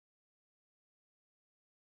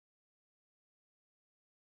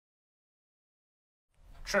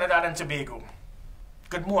Trinidad and Tobago,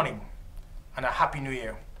 good morning and a happy new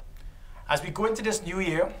year. As we go into this new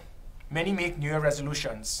year, many make new year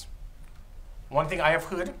resolutions. One thing I have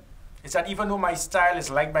heard is that even though my style is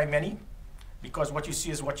liked by many, because what you see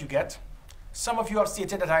is what you get, some of you have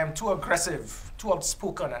stated that I am too aggressive, too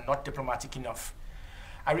outspoken, and not diplomatic enough.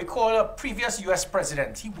 I recall a previous US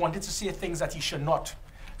president, he wanted to say things that he should not.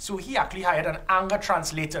 So he actually hired an anger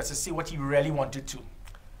translator to say what he really wanted to.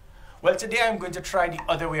 Well, today I'm going to try the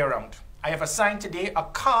other way around. I have assigned today a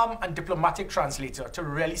calm and diplomatic translator to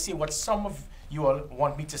really say what some of you all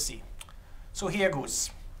want me to say. So here goes.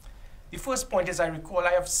 The first point is I recall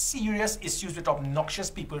I have serious issues with obnoxious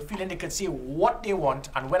people feeling they could say what they want,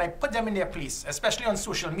 and when I put them in their place, especially on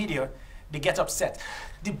social media, they get upset.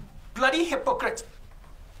 The bloody hypocrite.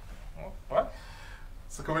 What?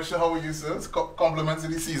 So, Commissioner, how are you, sir? Compliments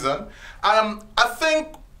of the season. I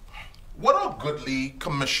think what our goodly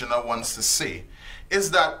commissioner wants to say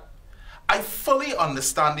is that I fully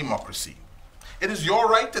understand democracy. It is your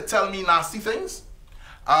right to tell me nasty things.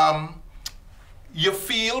 You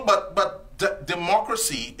feel, but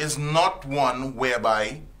democracy is not one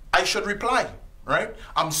whereby I should reply, right?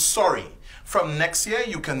 I'm sorry. From next year,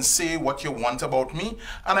 you can say what you want about me,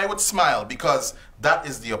 and I would smile because that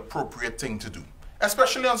is the appropriate thing to do,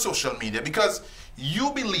 especially on social media, because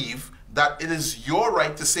you believe that it is your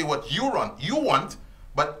right to say what you want,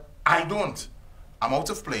 but I don't. I'm out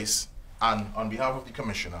of place, and on behalf of the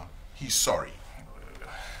commissioner, he's sorry.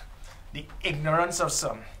 The ignorance of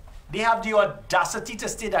some. They have the audacity to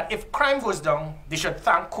state that if crime goes down, they should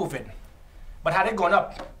thank COVID. But had it gone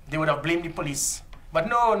up, they would have blamed the police. But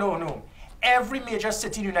no. Every major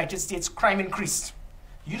city in the United States, crime increased.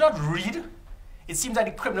 You don't read? It seems that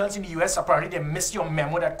the criminals in the US, apparently they missed your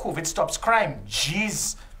memo that COVID stops crime.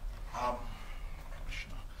 Jeez.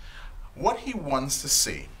 What he wants to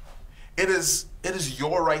say, it is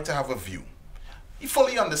your right to have a view. He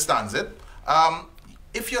fully understands it.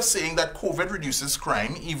 If you're saying that COVID reduces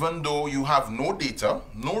crime, even though you have no data,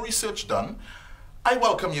 no research done, I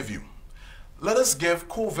welcome your view. Let us give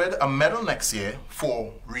COVID a medal next year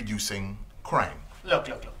for reducing crime. Look.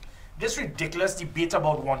 This ridiculous debate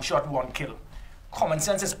about one shot, one kill. Common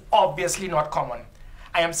sense is obviously not common.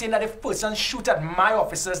 I am saying that if persons shoot at my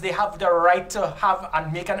officers, they have the right to have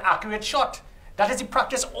and make an accurate shot. That is the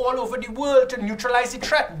practice all over the world to neutralize the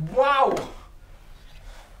threat. Wow!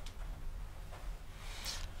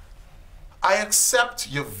 I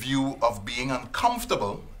accept your view of being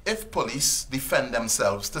uncomfortable if police defend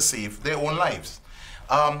themselves to save their own lives.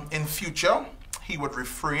 In future, he would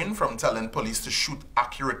refrain from telling police to shoot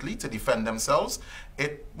accurately to defend themselves.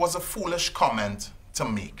 It was a foolish comment to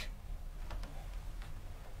make.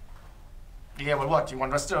 Yeah, well what? You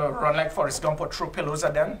want us to run like Forrest Gump or throw pillows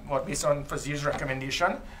at them? What, based on Fazil's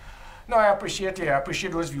recommendation? No, I appreciate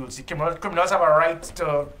those views. The criminals have a right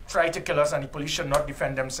to try to kill us and the police should not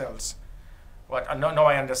defend themselves. What? Now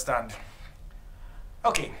I understand.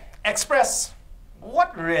 Okay, Express,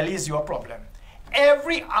 what really is your problem?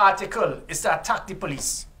 Every article is to attack the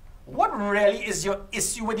police. What really is your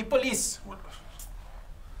issue with the police?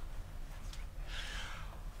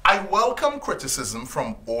 I welcome criticism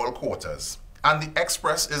from all quarters, and the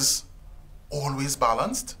Express is always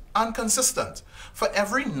balanced and consistent. For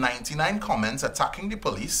every 99 comments attacking the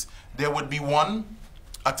police, there would be one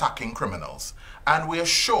attacking criminals. And we are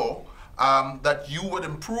sure that you would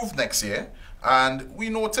improve next year. And we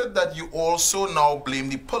noted that you also now blame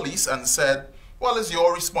the police and said, well, it's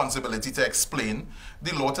your responsibility to explain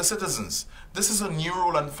the law to citizens. This is a new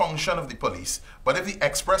role and function of the police. But if the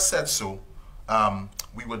Express said so,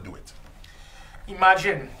 we would do it.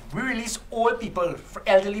 Imagine, we release old people,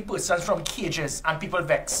 elderly persons from cages and people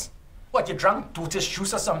vex. What, you drank Dotis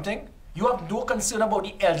juice or something? You have no concern about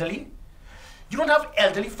the elderly? You don't have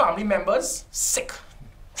elderly family members? Sick.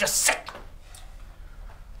 Just sick.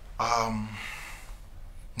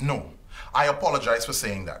 No. I apologize for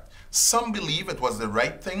saying that. Some believe it was the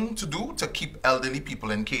right thing to do to keep elderly people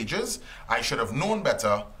in cages. I should have known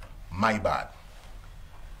better. My bad.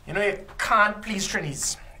 You know, you can't please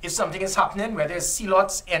Trinis. If something is happening, whether it's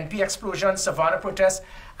Sealots, NP explosion, Savannah protests,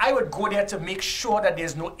 I would go there to make sure that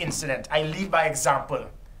there's no incident. I lead by example.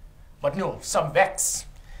 But no, some vex.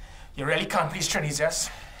 You really can't please Trinis, yes?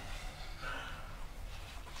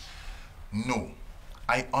 No.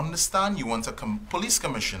 I understand you want a police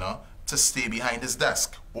commissioner to stay behind his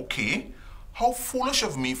desk. Okay. How foolish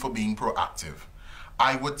of me for being proactive.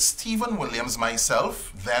 I would Stephen Williams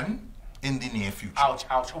myself then in the near future. Ouch.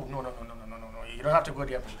 Oh, no. You don't have to go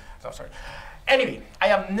there. I'm sorry. Anyway, I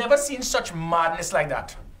have never seen such madness like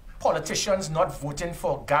that. Politicians not voting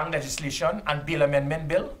for gang legislation and bail amendment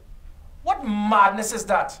bill. What madness is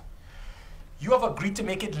that? You have agreed to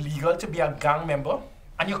make it legal to be a gang member,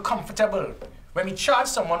 and you're comfortable when we charge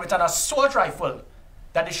someone with an assault rifle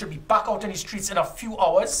that they should be back out in the streets in a few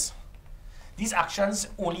hours? These actions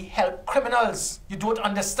only help criminals. You don't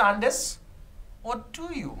understand this? Or do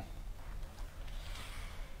you?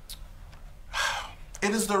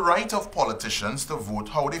 It is the right of politicians to vote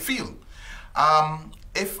how they feel.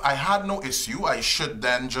 If I had no issue, I should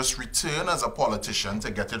then just return as a politician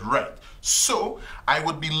to get it right. So, I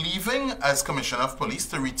would be leaving as Commissioner of Police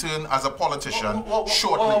to return as a politician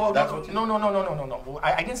shortly. No.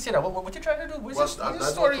 I didn't say that. What are you trying to do? What's the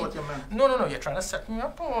story? What you meant. No. You're trying to set me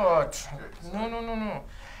up. No.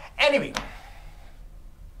 Anyway.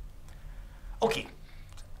 Okay.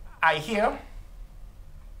 I hear.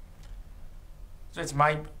 So it's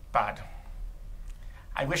my bad.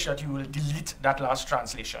 I wish that you will delete that last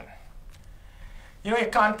translation. You know, you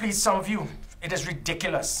can't please some of you. It is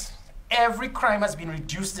ridiculous. Every crime has been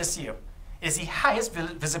reduced this year. It is the highest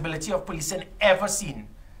visibility of policing ever seen.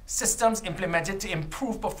 Systems implemented to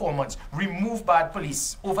improve performance, remove bad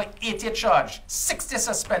police, over 80 charged, 60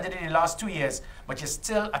 suspended in the last 2 years, but you're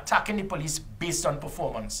still attacking the police based on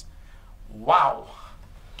performance. Wow.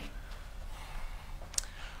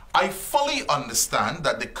 I fully understand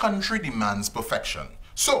that the country demands perfection.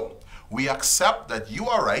 So, we accept that you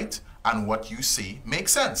are right and what you say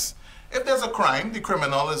makes sense. If there's a crime, the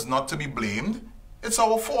criminal is not to be blamed. It's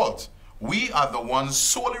our fault. We are the ones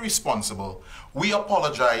solely responsible. We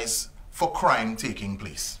apologize for crime taking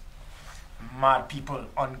place. Mad people,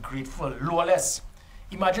 ungrateful, lawless.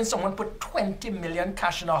 Imagine someone put 20 million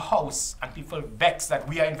cash in a house and people vex that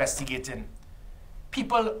we are investigating.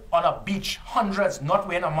 People on a beach, hundreds not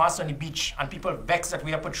wearing a mask on the beach, and people vex that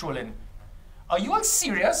we are patrolling. Are you all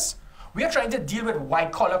serious? We are trying to deal with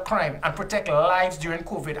white-collar crime and protect lives during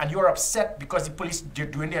COVID, and you're upset because the police are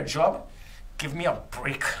doing their job? Give me a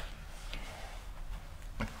break.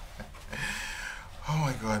 Oh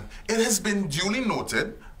my God. It has been duly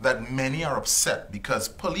noted that many are upset because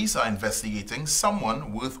police are investigating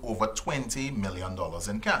someone worth over $20 million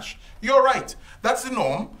in cash. You're right. That's the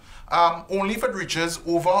norm. Only if it reaches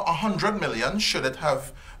over 100 million should it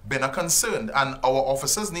have been a concern, and our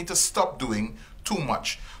officers need to stop doing too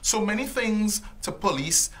much. So many things to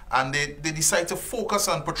police, and they decide to focus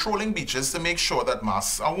on patrolling beaches to make sure that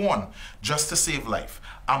masks are worn, just to save life.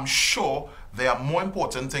 I'm sure there are more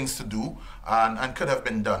important things to do and could have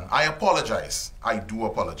been done. I apologize. I do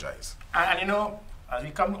apologize. And you know, as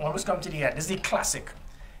we almost come to the end, this is the classic.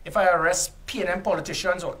 If I arrest PNM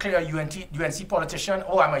politicians or clear a UNC politician,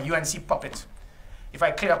 oh, I'm a UNC puppet. If I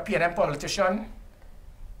clear a PNM politician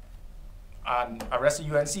and arrest a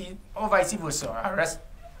UNC, or vice versa,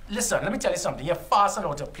 Listen, let me tell you something. You're fast and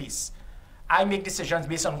out of place. I make decisions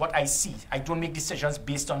based on what I see. I don't make decisions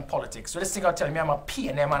based on politics. So this thing are telling me I'm a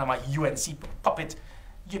PNM and I'm a UNC puppet.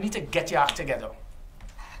 You need to get your act together.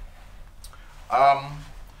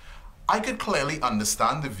 I could clearly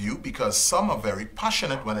understand the view because some are very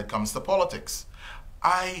passionate when it comes to politics.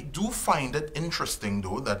 I do find it interesting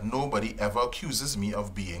though that nobody ever accuses me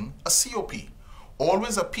of being a COP,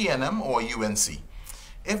 always a PNM or a UNC.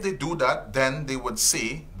 If they do that, then they would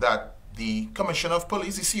say that the Commissioner of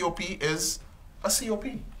Police, the COP, is a COP.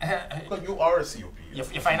 Because you are a COP. You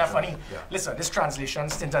find that funny? Yeah. Listen, this translation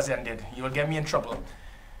stint has ended. You will get me in trouble.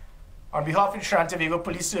 On behalf of the Trinidad and Tobago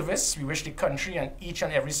Police Service, we wish the country and each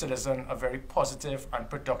and every citizen a very positive and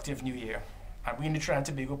productive new year. And we in the Trinidad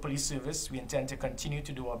and Tobago Police Service, we intend to continue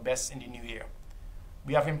to do our best in the new year.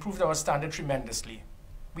 We have improved our standard tremendously.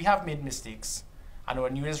 We have made mistakes, and our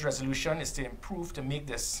New Year's resolution is to improve to make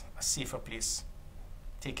this a safer place.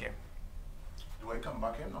 Take care. Do I come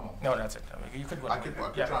back in? No. No, that's it. You could go. I could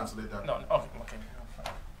translate that. No, okay.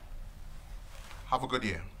 Have a good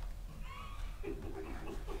year.